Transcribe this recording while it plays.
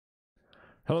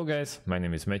Hello guys, my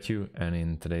name is Matthew, and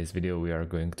in today's video we are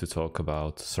going to talk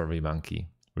about SurveyMonkey,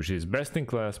 which is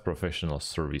best-in-class professional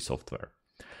survey software.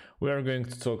 We are going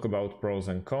to talk about pros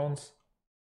and cons.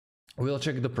 We'll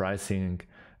check the pricing,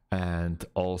 and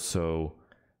also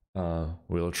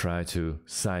we'll try to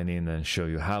sign in and show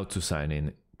you how to sign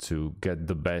in to get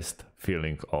the best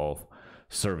feeling of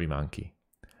SurveyMonkey.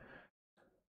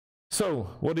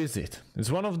 So, what is it?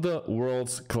 It's one of the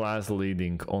world's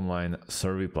class-leading online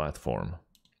survey platform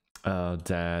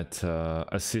that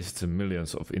assists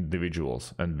millions of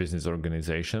individuals and business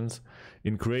organizations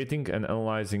in creating and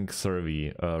analyzing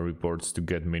survey reports to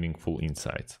get meaningful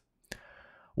insights.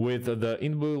 With the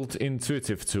inbuilt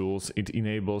intuitive tools, it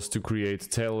enables to create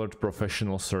tailored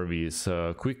professional surveys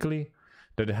quickly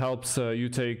that helps you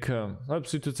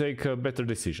to take better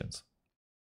decisions.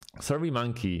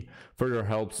 SurveyMonkey further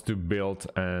helps to build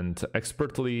an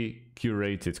expertly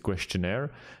curated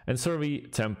questionnaire and survey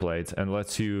templates and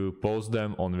lets you post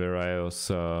them on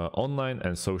various online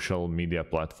and social media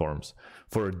platforms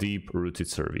for a deep-rooted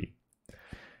survey.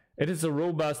 It is a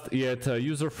robust yet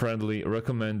user-friendly,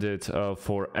 recommended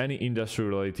for any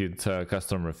industry-related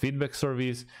customer feedback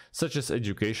surveys, such as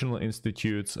educational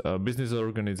institutes, business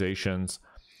organizations,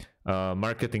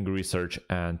 marketing research,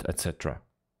 and etc.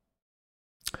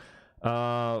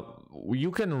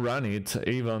 You can run it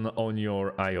even on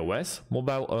your iOS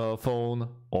mobile phone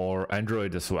or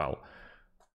Android as well.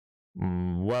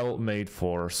 Well made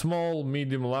for small,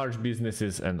 medium, large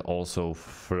businesses and also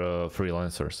for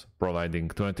freelancers, providing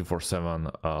 24/7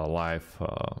 live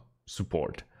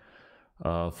support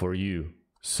for you.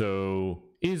 So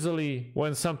easily,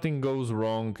 when something goes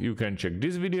wrong, you can check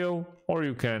this video or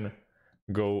you can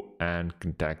go and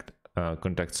contact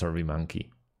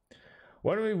SurveyMonkey.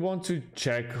 When we want to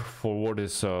check for what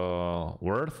is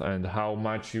worth and how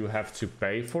much you have to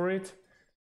pay for it,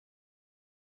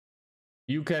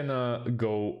 you can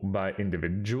go by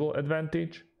individual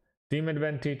advantage, team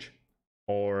advantage,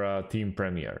 or team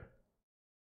premier.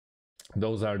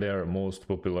 Those are their most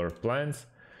popular plans.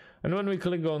 And when we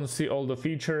click on see all the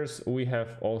features, we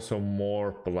have also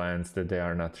more plans that they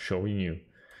are not showing you.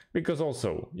 Because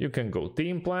also you can go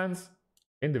team plans,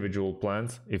 individual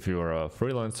plans if you are a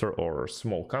freelancer or a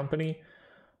small company,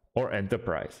 or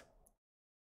enterprise.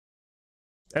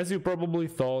 As you probably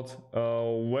thought,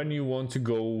 when you want to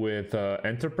go with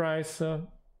enterprise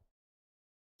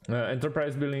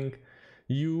billing,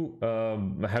 you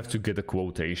have to get a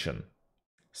quotation.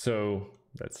 So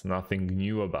that's nothing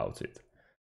new about it.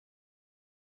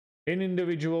 In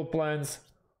individual plans,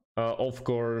 of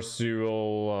course, you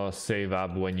will save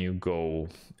up when you go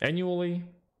annually.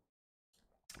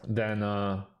 Then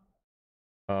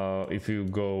if you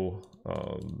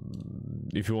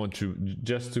want to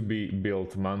just to be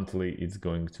billed monthly, it's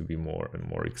going to be more and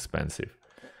more expensive.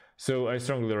 So I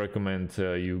strongly recommend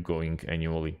you going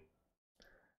annually.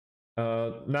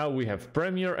 Now we have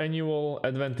Premier Annual,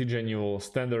 Advantage Annual,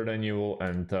 Standard Annual,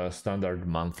 and Standard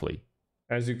Monthly.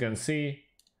 As you can see,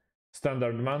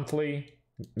 Standard Monthly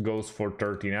goes for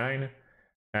 39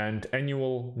 and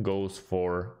Annual goes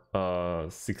for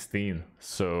 16.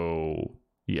 So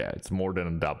yeah, it's more than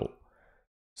a double.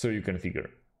 So you can figure.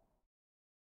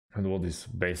 And what is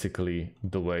basically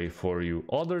the way for you.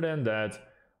 Other than that,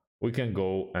 we can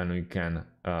go and we can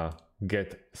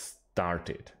get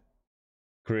started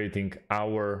creating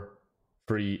our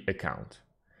free account.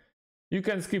 You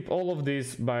can skip all of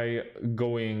this by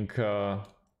going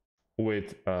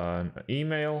with an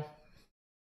email.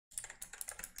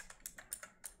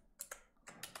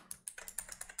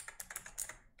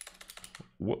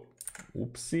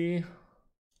 Whoopsie,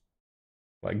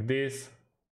 like this.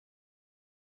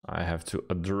 I have to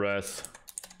address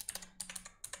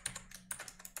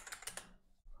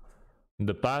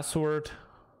the password,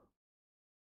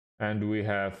 and we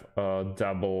have a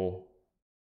double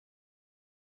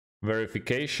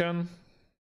verification,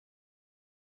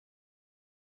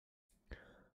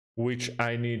 which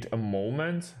I need a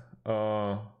moment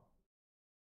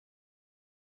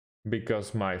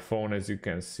because my phone, as you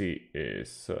can see,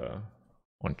 is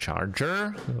on charger.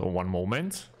 One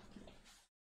moment.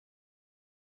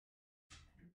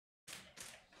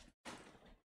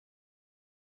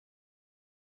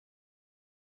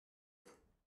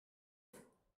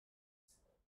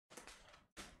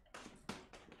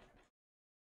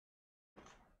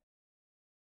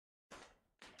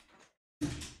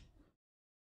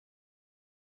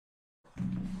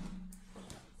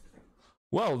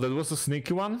 Well, that was a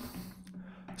sneaky one.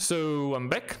 So I'm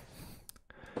back.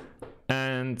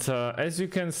 And as you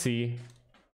can see,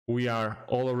 we are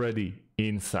already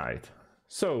inside.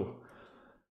 So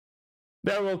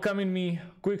They're welcoming me.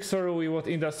 Quick survey, what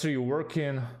industry you work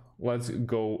in. Let's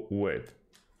go with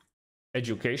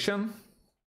education.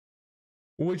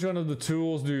 Which one of the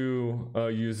tools do you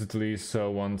use at least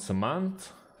once a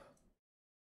month?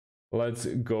 Let's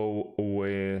go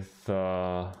with,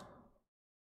 I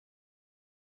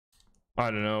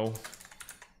don't know.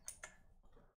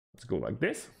 Let's go like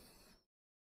this.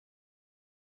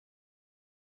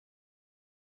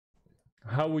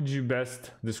 How would you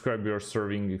best describe your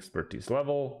surveying expertise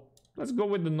level? Let's go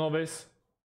with the novice.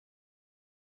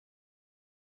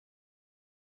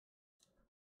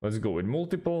 Let's go with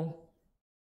multiple.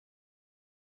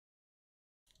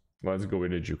 Let's go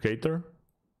with educator.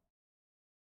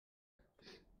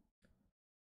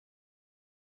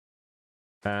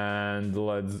 And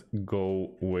let's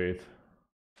go with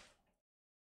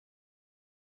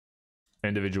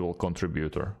individual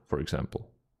contributor, for example.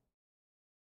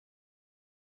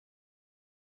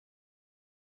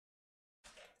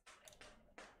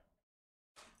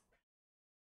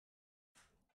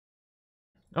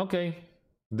 Okay,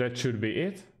 that should be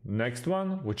it. Next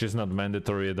one, which is not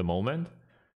mandatory at the moment,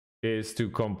 is to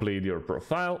complete your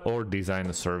profile or design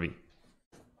a survey.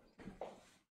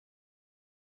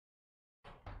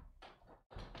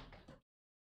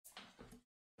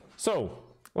 So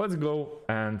let's go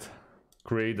and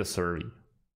create a survey.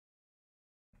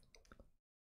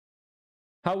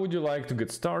 How would you like to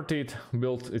get started?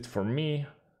 Build it for me,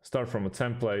 start from a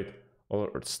template,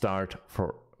 or start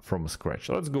from scratch?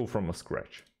 Let's go from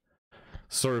scratch.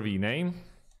 Survey name.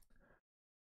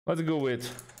 Let's go with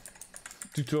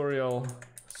tutorial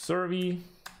survey.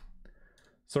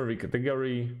 Survey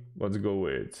category. Let's go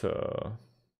with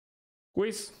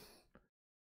quiz.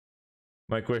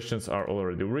 My questions are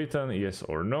already written, yes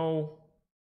or no.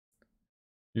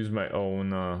 Use my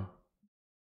own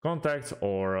contacts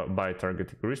or by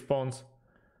targeting response.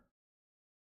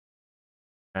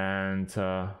 And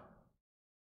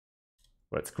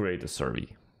let's create a survey.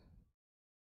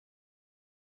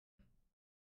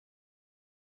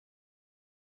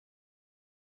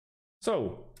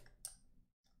 So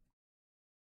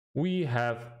we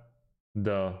have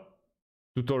the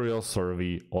tutorial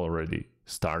survey already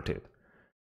started.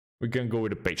 We can go with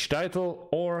the page title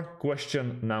or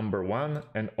question number 1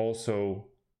 and also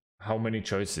how many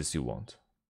choices you want.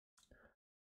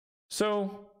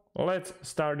 So let's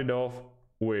start it off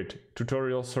with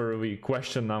tutorial survey.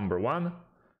 Question number 1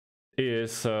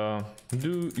 is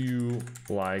do you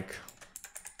like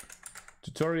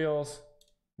tutorials,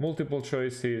 multiple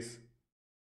choices,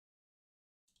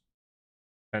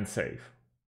 and save.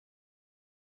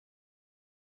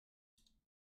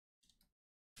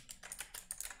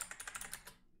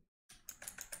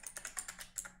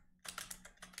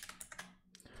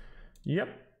 Yep.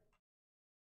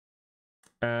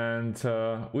 And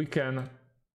we can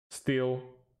still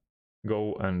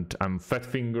go, and I'm fat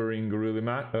fingering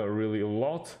really a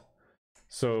lot.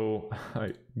 So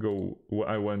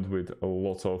I went with a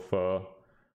lot of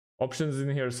options in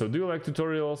here. So do you like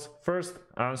tutorials? First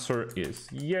answer is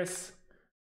yes.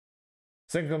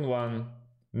 Second one,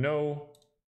 no.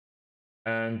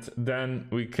 And then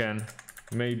we can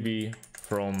maybe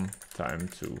from time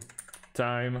to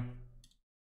time,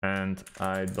 and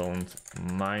I don't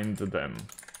mind them.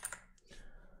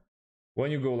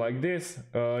 When you go like this,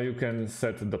 you can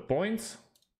set the points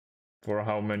for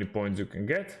how many points you can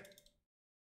get,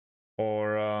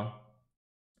 or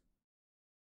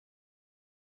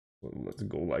let's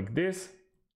go like this,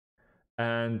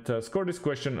 and score this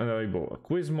question, enable a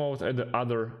quiz mode at the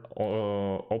other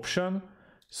option.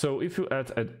 So if you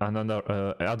add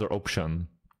another other option,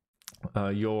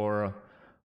 or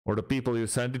the people you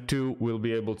send it to will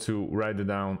be able to write it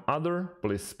down other,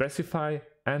 please specify,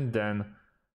 and then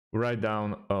write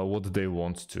down what they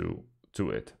want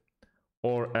to it,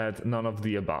 or add none of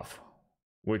the above,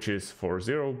 which is for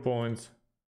 0 points,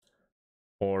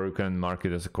 or you can mark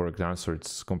it as a correct answer.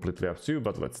 It's completely up to you,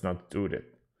 but let's not do that.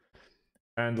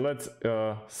 And let's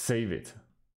save it.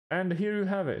 And here you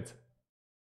have it.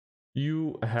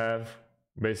 You have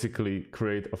basically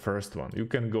create a first one. You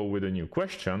can go with a new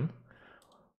question,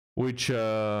 which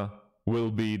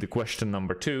will be the question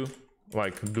number 2,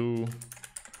 like do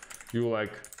you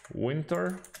like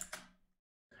winter?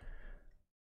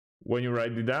 When you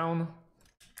write it down,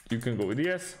 you can go with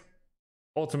yes,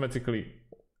 automatically,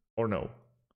 or no,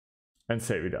 and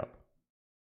save it up.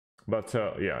 But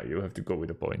yeah, you have to go with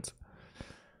the points.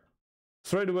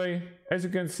 Straight away, as you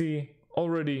can see,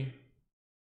 already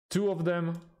 2 of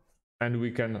them, and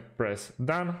we can press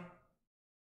done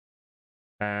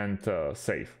and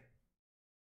save.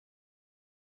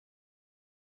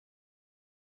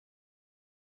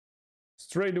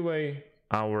 Straight away,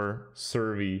 our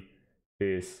survey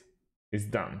is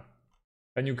done.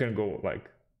 And you can go like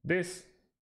this,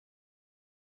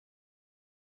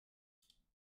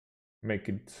 make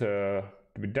it to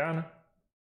be done,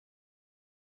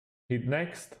 hit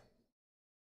next.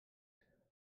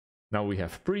 Now we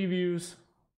have previews.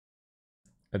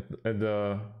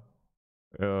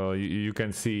 You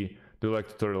can see, do you like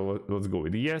tutorial? Let's go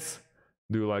with yes.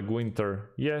 Do you like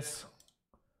winter? Yes.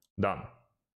 Done.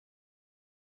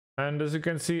 And as you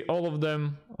can see, all of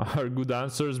them are good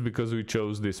answers because we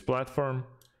chose this platform,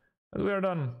 and we are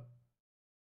done.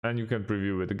 And you can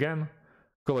preview it again,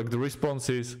 collect the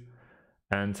responses,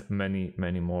 and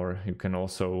many more. You can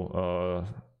also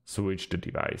switch the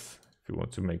device if you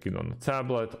want to make it on a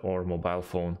tablet or mobile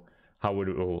phone, how it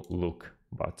will look.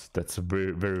 But that's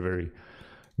very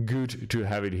good to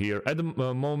have it here. At the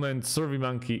moment,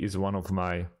 SurveyMonkey is one of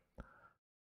my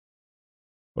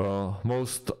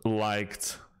most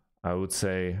liked, I would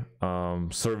say,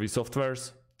 survey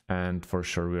softwares, and for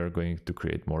sure we are going to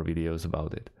create more videos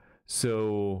about it.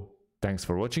 So thanks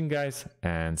for watching, guys,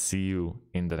 and see you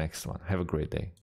in the next one. Have a great day.